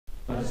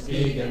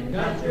Muskegon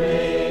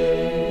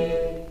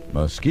Country.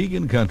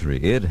 Muskegon Country,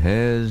 it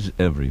has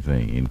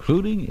everything,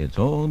 including its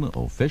own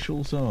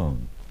official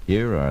song.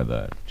 Here are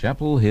the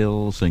Chapel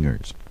Hill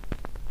Singers.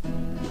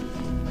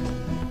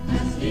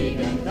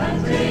 Muskegon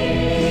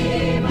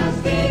Country,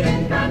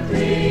 Muskegon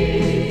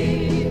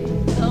Country.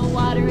 The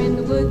water in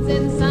the woods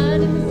and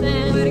sun in the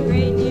sand. What a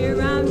great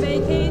year-round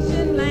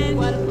vacation land.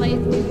 What a place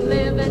to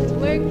live and to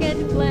work and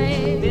to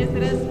play.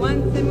 Visit us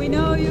once and we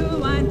know you'll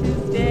want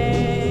to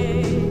stay.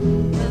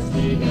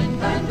 Muskegon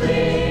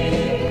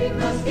Country,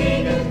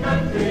 Muskegon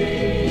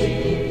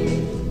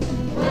Country.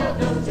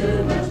 Welcome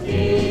to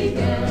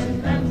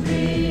Muskegon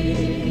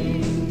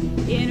Country.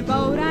 In a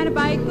boat, on a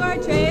bike, or a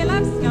trail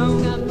of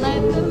snow. Come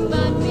let the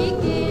fun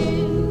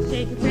begin.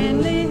 Shake a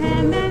friendly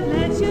hand that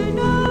lets you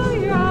know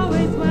you're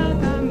always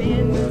welcome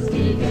in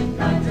Muskegon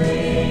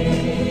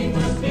Country,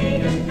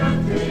 Muskegon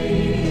Country.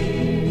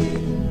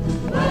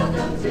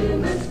 Welcome to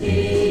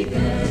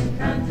Muskegon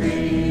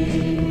Country.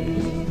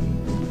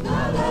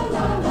 La la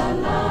la la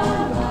la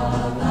la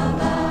la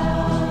la.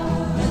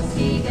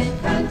 Muskegon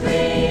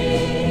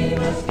Country,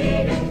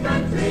 Muskegon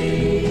Country.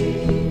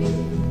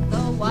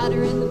 The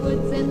water in the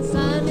woods and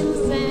sun in the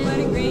sand. What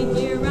a great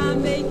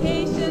year-round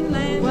vacation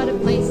land. What a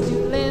place to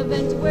live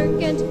and to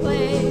work and to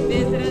play.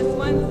 Visit us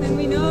once and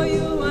we know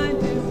you'll want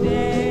to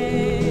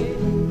stay.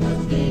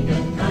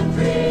 Muskegon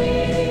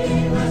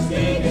Country,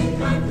 Muskegon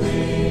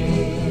Country.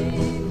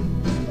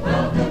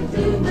 Welcome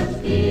to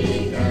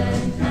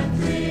Muskegon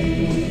Country.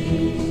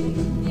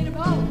 In a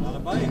boat. On a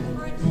bike.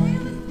 Or a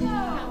trail of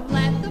snow. Come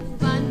let the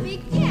fun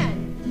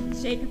begin.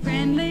 Shake a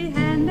friendly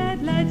hand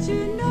that lets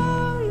you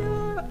know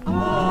you're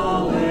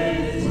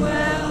always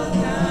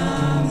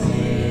welcome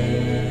in.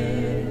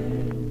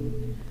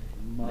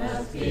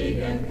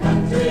 Muskegon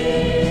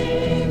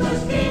Country,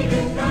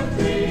 Muskegon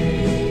Country.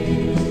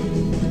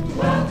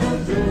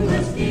 Welcome to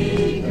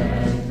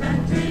Muskegon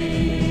Country.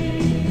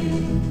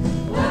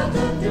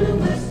 Welcome to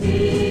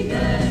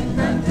Muskegon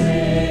Country.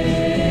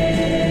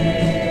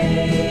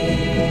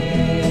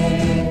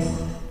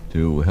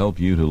 To help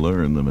you to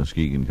learn the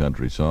Muskegon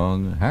Country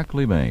song,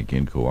 Hackley Bank,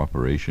 in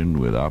cooperation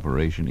with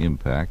Operation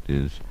Impact,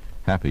 is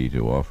happy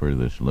to offer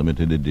this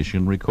limited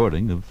edition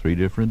recording of 3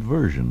 different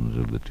versions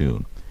of the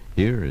tune.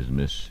 Here is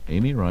Miss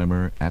Amy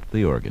Reimer at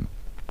the organ.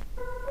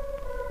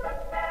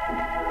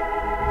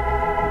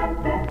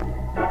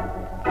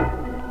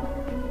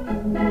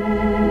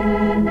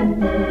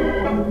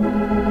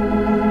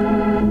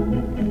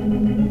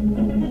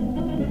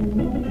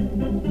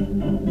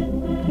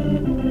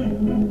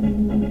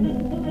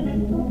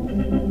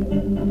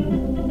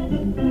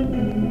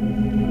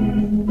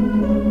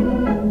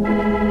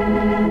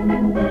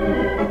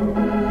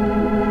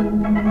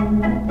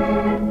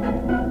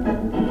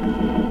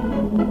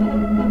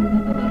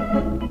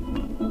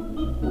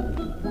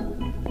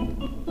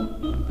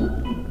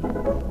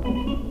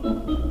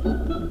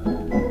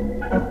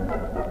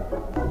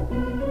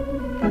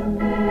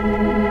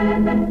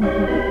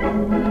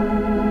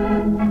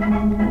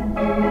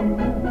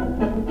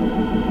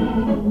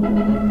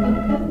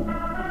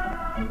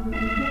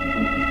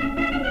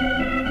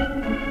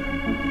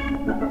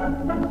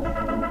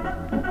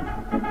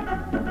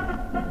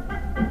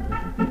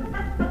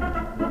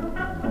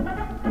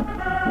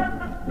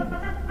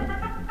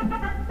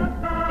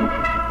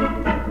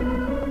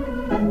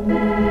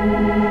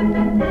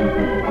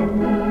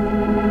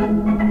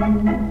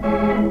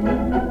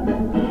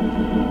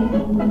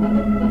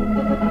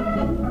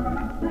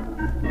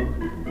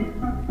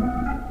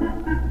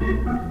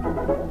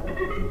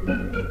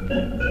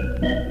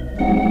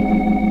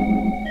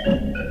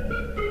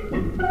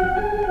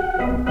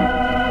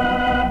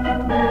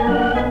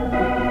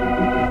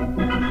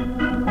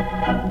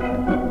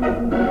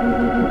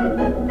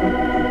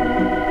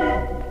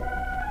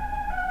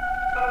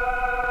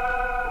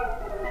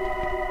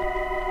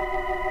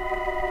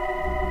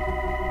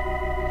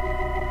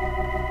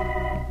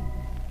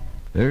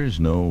 There's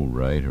no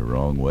right or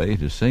wrong way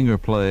to sing or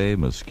play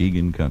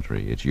Muskegon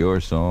Country. It's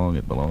your song.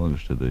 It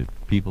belongs to the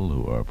people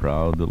who are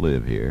proud to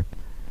live here.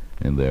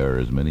 And there are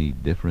as many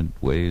different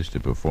ways to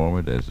perform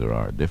it as there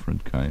are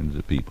different kinds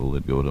of people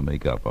that go to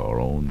make up our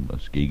own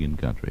Muskegon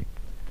Country.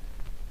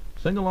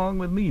 Sing along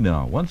with me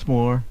now, once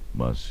more,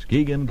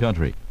 Muskegon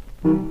Country.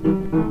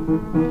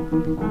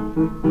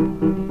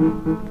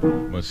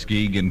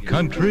 Muskegon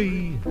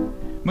Country,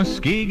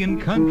 Muskegon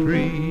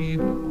Country.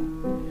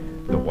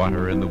 The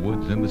water and the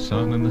woods and the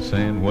sun and the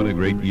sand. What a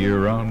great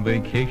year-round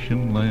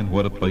vacation land.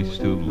 What a place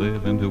to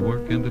live and to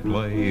work and to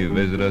play.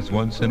 Visit us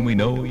once and we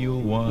know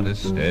you'll want to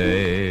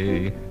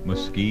stay.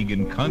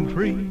 Muskegon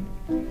Country,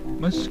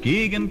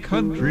 Muskegon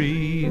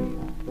Country.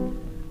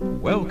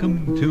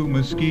 Welcome to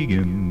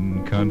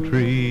Muskegon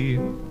Country.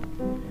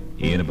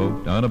 In a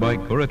boat, on a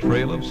bike, or a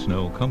trail of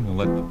snow, come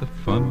let the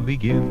fun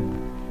begin.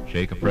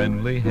 Shake a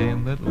friendly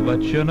hand that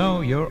lets you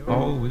know you're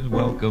always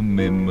welcome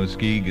in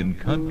Muskegon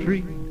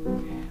Country.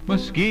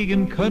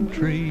 Muskegon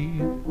Country.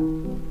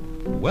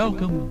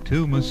 Welcome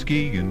to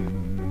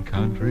Muskegon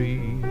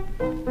Country.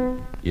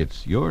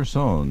 It's your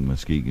song,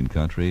 Muskegon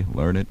Country.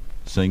 Learn it,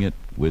 Sing it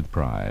with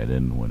pride,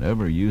 and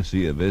whenever you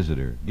see a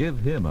visitor, give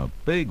him a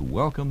big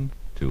welcome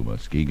to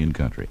Muskegon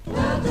country.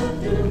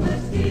 Welcome to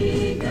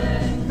Muskegon.